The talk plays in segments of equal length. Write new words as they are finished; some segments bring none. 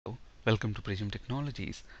Welcome to Prism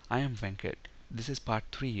Technologies. I am Venkat. This is part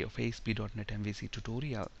 3 of ASP.NET MVC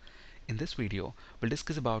tutorial. In this video, we'll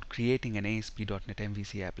discuss about creating an ASP.NET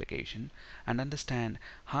MVC application and understand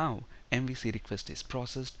how MVC request is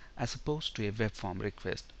processed as opposed to a web form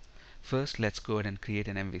request. First, let's go ahead and create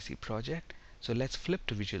an MVC project. So let's flip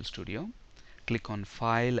to Visual Studio, click on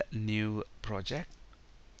File, New Project,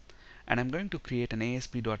 and I'm going to create an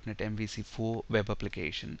ASP.NET MVC4 web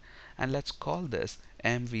application, and let's call this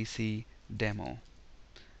MVCDemo.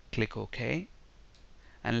 Click OK,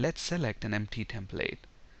 and let's select an empty template.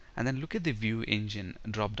 And then look at the ViewEngine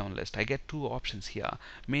drop-down list. I get two options here,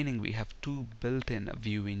 meaning we have two built-in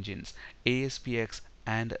view engines, ASPX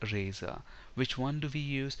and Razor. Which one do we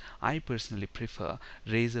use? I personally prefer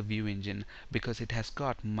Razor ViewEngine because it has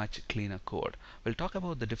got much cleaner code. We'll talk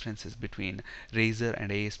about the differences between Razor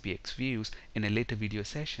and ASPX views in a later video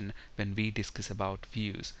session when we discuss about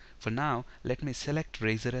views. For now, let me select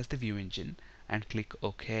Razor as the view engine and click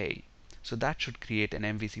OK. So that should create an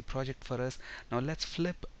MVC project for us. Now let's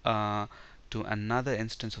flip to another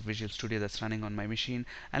instance of Visual Studio that's running on my machine,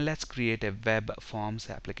 and let's create a web forms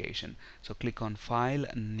application. So click on File,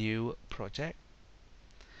 New Project,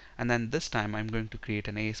 and then this time I'm going to create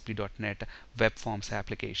an ASP.NET Web Forms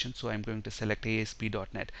application. So I'm going to select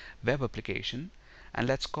ASP.NET Web Application, and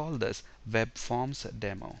let's call this Web Forms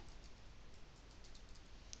Demo.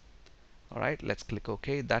 Alright, let's click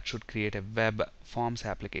OK. That should create a web forms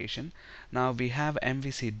application. Now we have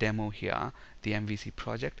MVC demo here, the MVC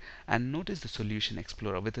project, and notice the Solution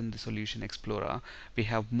Explorer. Within the Solution Explorer, we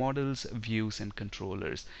have models, views, and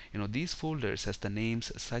controllers. These folders, as the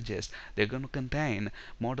names suggest, they're going to contain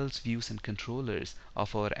models, views, and controllers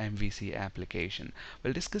of our MVC application.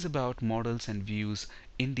 We'll discuss about models and views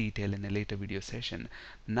in detail in a later video session.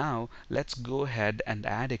 Now let's go ahead and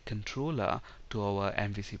add a controller to our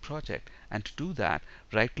MVC project, and to do that,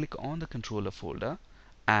 right click on the controller folder,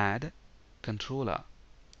 add controller,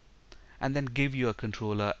 and then give your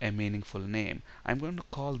controller a meaningful name. I'm going to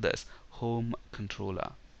call this home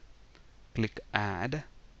controller. Click add,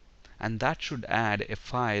 and that should add a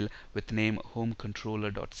file with name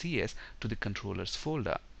homecontroller.cs to the controllers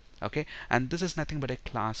folder. Okay, and this is nothing but a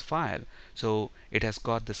class file, so it has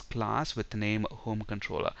got this class with the name home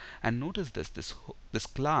controller. And notice this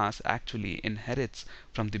class actually inherits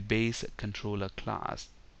from the base controller class.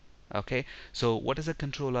 Okay, so what is a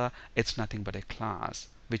controller? It's nothing but a class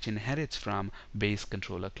which inherits from base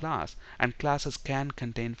controller class, and classes can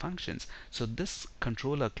contain functions. So this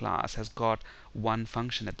controller class has got one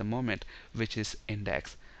function at the moment, which is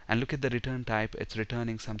index. And look at the return type. It's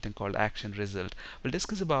returning something called action result. We'll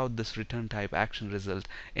discuss about this return type action result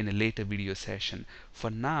in a later video session. For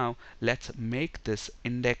now, let's make this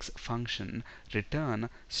index function return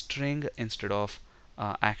string instead of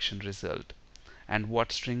action result. And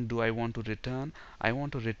what string do I want to return? I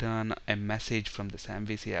want to return a message from this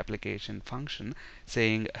MVC application function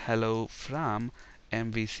saying hello from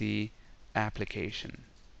MVC application.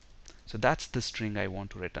 So that's the string I want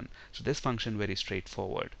to return. So this function, very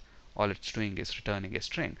straightforward. All it's doing is returning a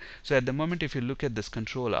string. So at the moment, if you look at this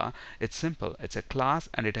controller, it's simple. It's a class,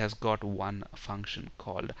 and it has got one function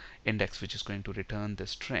called index, which is going to return the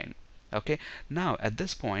string. Okay, now at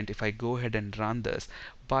this point, if I go ahead and run this,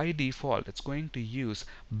 by default it's going to use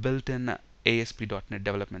built-in ASP.NET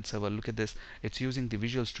Development Server. Look at this, it's using the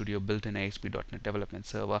Visual Studio built-in ASP.NET Development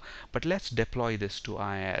Server. But let's deploy this to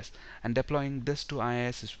IIS, and deploying this to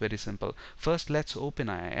IIS is very simple. First, let's open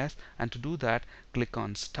IIS, and to do that, click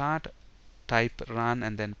on Start, type Run,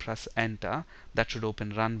 and then press Enter. That should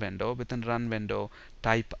open Run window. Within Run window,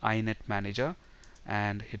 type iNet Manager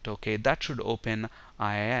and hit OK. That should open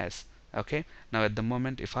IIS. Okay, now at the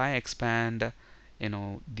moment, if I expand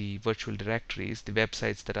the virtual directories, the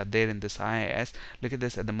websites that are there in this IIS, look at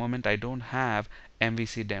this. At the moment, I don't have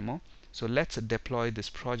MVC demo, so let's deploy this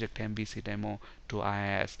project MVC demo to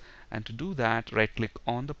IIS. And to do that, right click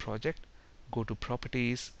on the project, go to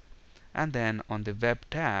properties, and then on the web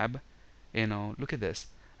tab, look at this.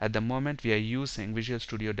 At the moment, we are using Visual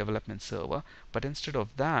Studio Development Server, but instead of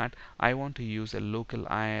that, I want to use a local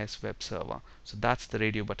IIS web server. So that's the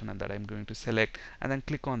radio button that I'm going to select, and then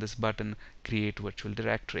click on this button, Create Virtual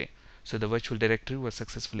Directory. So the virtual directory was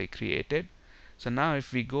successfully created. So now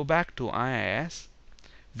if we go back to IIS,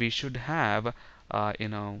 we should have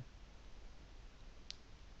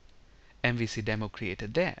MVC demo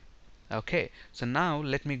created there. Okay, so now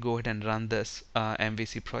let me go ahead and run this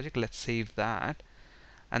MVC project. Let's save that.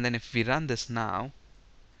 And then if we run this now,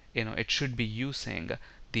 it should be using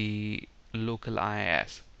the local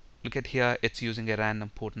IIS. look at here, it's using a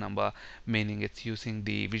random port number, meaning it's using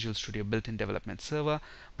the Visual Studio built-in development server,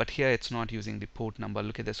 but here it's not using the port number.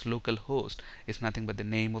 Look at this, local host is nothing but the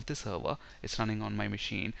name of the server. It's running on my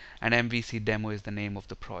machine, and MVCDemo is the name of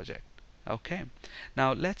the project. Okay,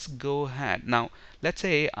 now let's go ahead. Now let's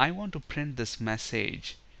say I want to print this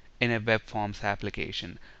message in a web forms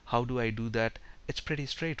application. How do I do that? It's pretty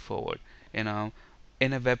straightforward. You know,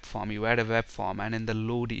 in a web form, you add a web form, and in the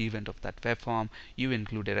load event of that web form, you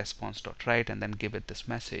include a response.write and then give it this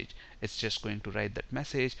message. It's just going to write that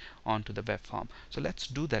message onto the web form. So let's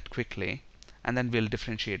do that quickly, and then we'll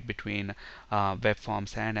differentiate between web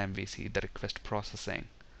forms and MVC, the request processing.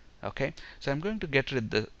 Okay, so I'm going to get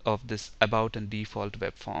rid of this about and default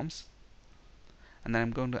web forms, and then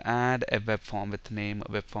I'm going to add a web form with name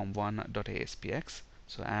webform1.aspx.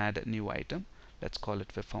 So add new item. Let's call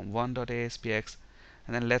it webform1.aspx,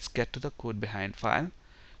 and then let's get to the code behind file.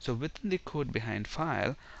 So within the code behind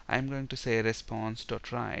file, I'm going to say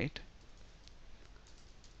response.write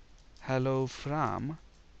hello from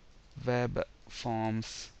web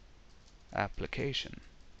forms application.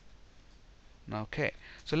 Okay,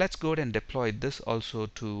 so let's go ahead and deploy this also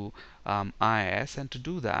to IIS, and to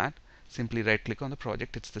do that, simply right click on the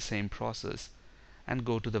project. It's the same process, and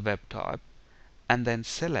go to the web tab, and then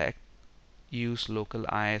select use local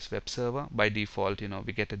IIS web server. By default,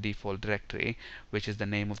 we get a default directory, which is the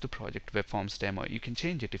name of the project, webforms demo. You can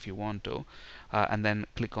change it if you want to, and then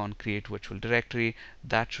click on create virtual directory.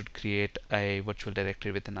 That should create a virtual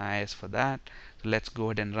directory with an IIS for that. So let's go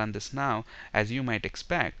ahead and run this now. As you might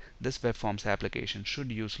expect, this webforms application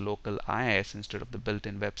should use local IIS instead of the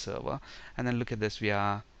built-in web server. And then look at this,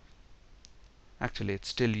 actually it's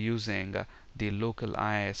still using the local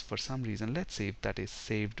IIS for some reason. Let's see if that is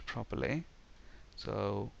saved properly.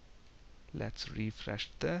 So let's refresh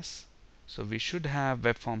this. So we should have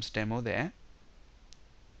webforms demo there,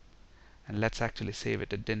 and let's actually save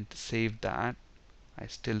it. It didn't save that. I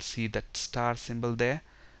still see that star symbol there.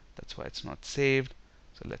 That's why it's not saved.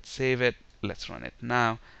 So let's save it. Let's run it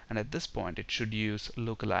now, and at this point it should use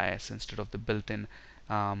local IIS instead of the built-in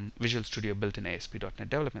Visual Studio built-in ASP.NET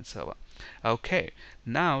development server. Okay,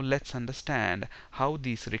 now let's understand how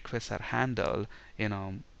these requests are handled,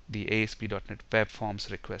 the ASP.NET Web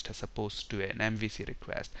Forms request as opposed to an MVC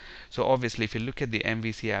request. So obviously, if you look at the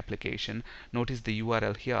MVC application, notice the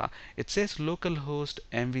URL here. It says localhost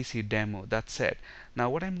MVCDemo. That's it. Now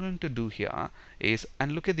what I'm going to do here is,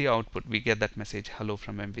 and look at the output, we get that message hello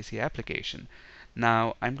from MVC application.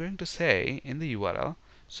 Now I'm going to say in the URL,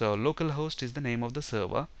 so localhost is the name of the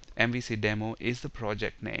server, MVCDemo is the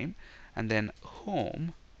project name, and then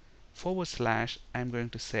home / I'm going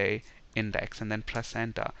to say index, and then press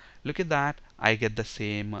enter. Look at that, I get the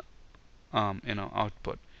same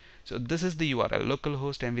output. So this is the URL,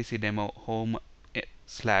 localhost MVCDemo home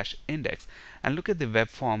 / index, and look at the web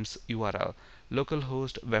forms URL,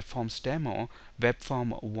 localhost webformsdemo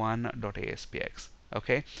webform1.aspx.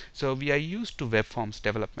 Okay, so we are used to web forms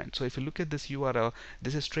development. So if you look at this URL,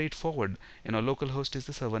 this is straightforward. Localhost is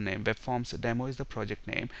the server name, webforms demo is the project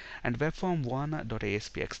name, and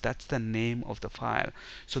webform1.aspx, that's the name of the file.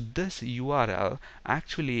 So this URL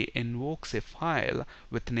actually invokes a file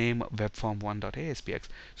with name webform1.aspx.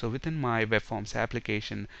 So within my web forms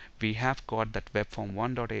application, we have got that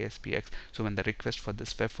webform1.aspx. So when the request for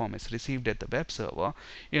this web form is received at the web server,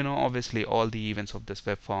 obviously all the events of this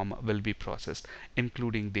web form will be processed,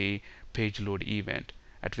 including the page load event,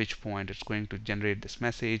 at which point it's going to generate this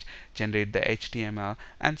message, generate the HTML,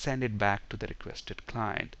 and send it back to the requested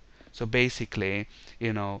client. So basically,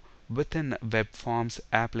 within web forms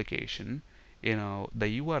application,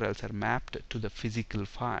 the URLs are mapped to the physical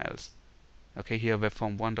files. Okay, here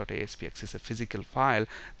webform1.aspx is a physical file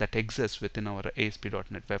that exists within our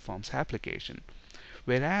ASP.NET Web Forms application.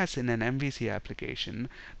 Whereas in an MVC application,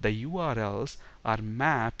 the URLs are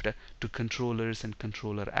mapped to controllers and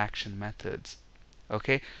controller action methods.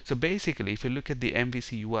 Okay, so basically, if you look at the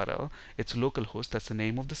MVC URL, it's localhost, that's the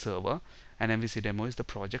name of the server, and MVCDemo is the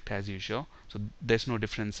project as usual. So there's no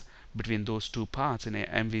difference between those two parts in a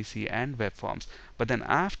MVC and web forms. But then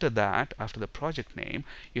after that, after the project name,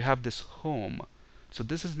 you have this home. So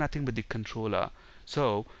this is nothing but the controller.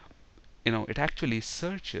 So it actually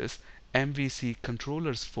searches MVC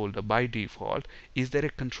controllers folder by default. Is there a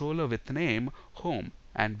controller with the name home?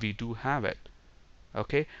 And we do have it.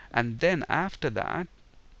 Okay, and then after that,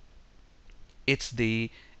 it's the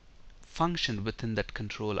function within that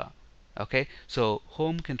controller. Okay, so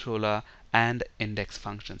home controller and index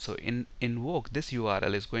function. So invoke, this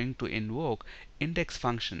URL is going to invoke index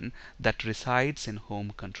function that resides in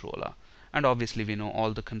home controller. And obviously we know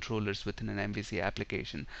all the controllers within an MVC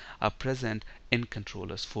application are present in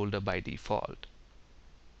controllers folder by default.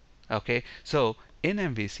 Okay, so in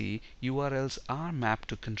MVC, URLs are mapped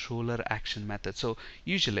to controller action methods. So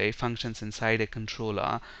usually functions inside a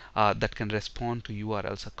controller that can respond to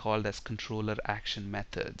URLs are called as controller action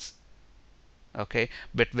methods. Okay,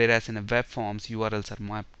 but whereas in a web forms, URLs are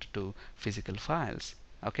mapped to physical files.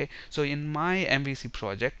 Okay, so in my MVC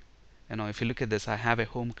project, if you look at this, I have a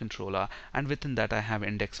home controller, and within that I have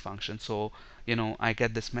index function. So I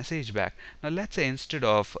get this message back. Now let's say instead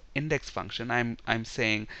of index function, I'm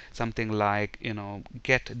saying something like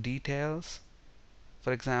get details,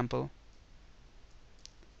 for example,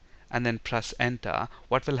 and then press enter.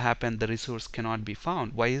 What will happen? The resource cannot be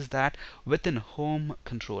found. Why is that? Within home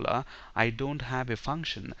controller, I don't have a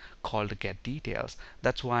function called get details.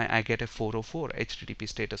 That's why I get a 404 HTTP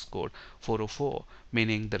status code 404,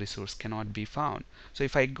 meaning the resource cannot be found. So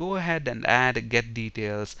if I go ahead and add a get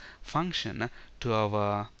details function to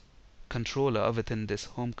our controller within this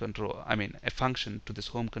home control, a function to this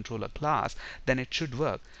home controller class, then it should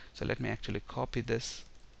work. So let me actually copy this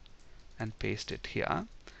and paste it here,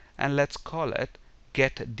 and let's call it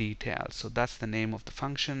get details. So that's the name of the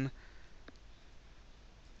function.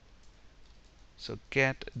 So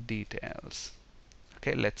get details.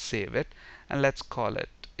 Okay, let's save it and let's call it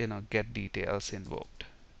get details invoked.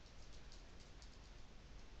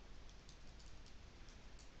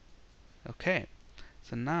 Okay,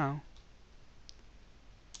 so now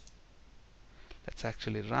let's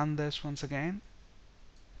actually run this once again.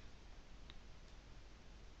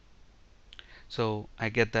 So I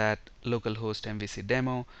get that localhost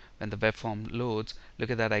MVCDemo. When the web form loads, look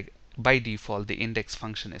at that, by default the index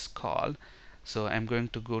function is called. So I'm going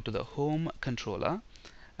to go to the home controller,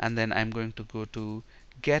 and then I'm going to go to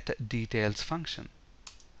get details function.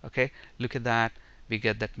 Okay, look at that, we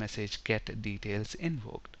get that message get details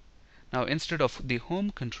invoked. Now instead of the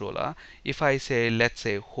home controller, if I say, let's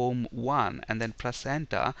say home1 and then press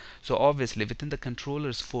enter, so obviously within the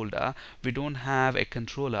controllers folder we don't have a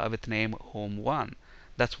controller with name home1.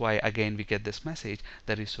 That's why again we get this message,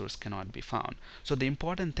 the resource cannot be found. So the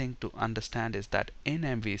important thing to understand is that in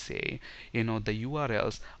MVC, the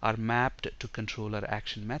URLs are mapped to controller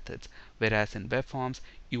action methods, whereas in web forms,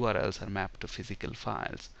 URLs are mapped to physical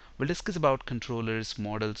files. We'll discuss about controllers,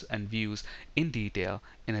 models, and views in detail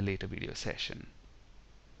in a later video session.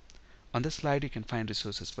 On this slide, you can find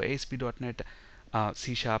resources for ASP.NET,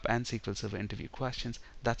 C# and SQL Server interview questions.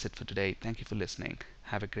 That's it for today. Thank you for listening.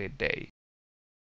 Have a great day.